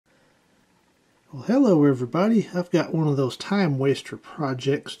Well, hello everybody. I've got one of those time waster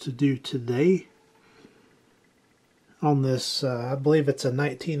projects to do today on this, I believe it's a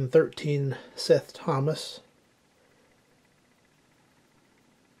 1913 Seth Thomas.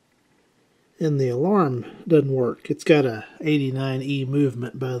 And the alarm doesn't work. It's got a 89E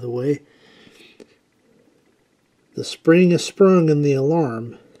movement, by the way. The spring is sprung in the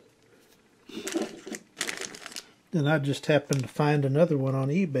alarm. And I just happened to find another one on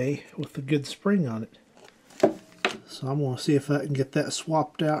eBay with a good spring on it. So I'm going to see if I can get that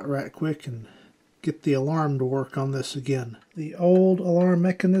swapped out right quick and get the alarm to work on this again. The old alarm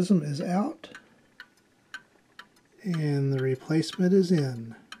mechanism is out. And the replacement is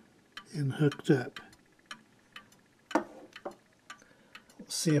in and hooked up.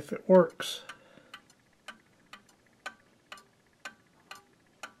 Let's see if it works.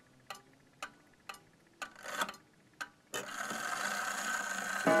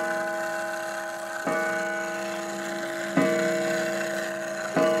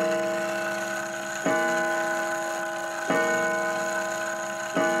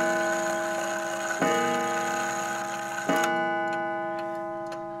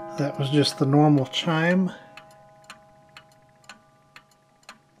 That was just the normal chime.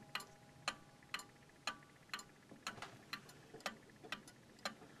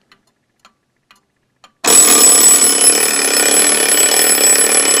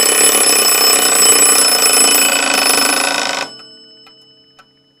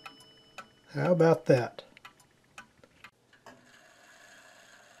 How about that?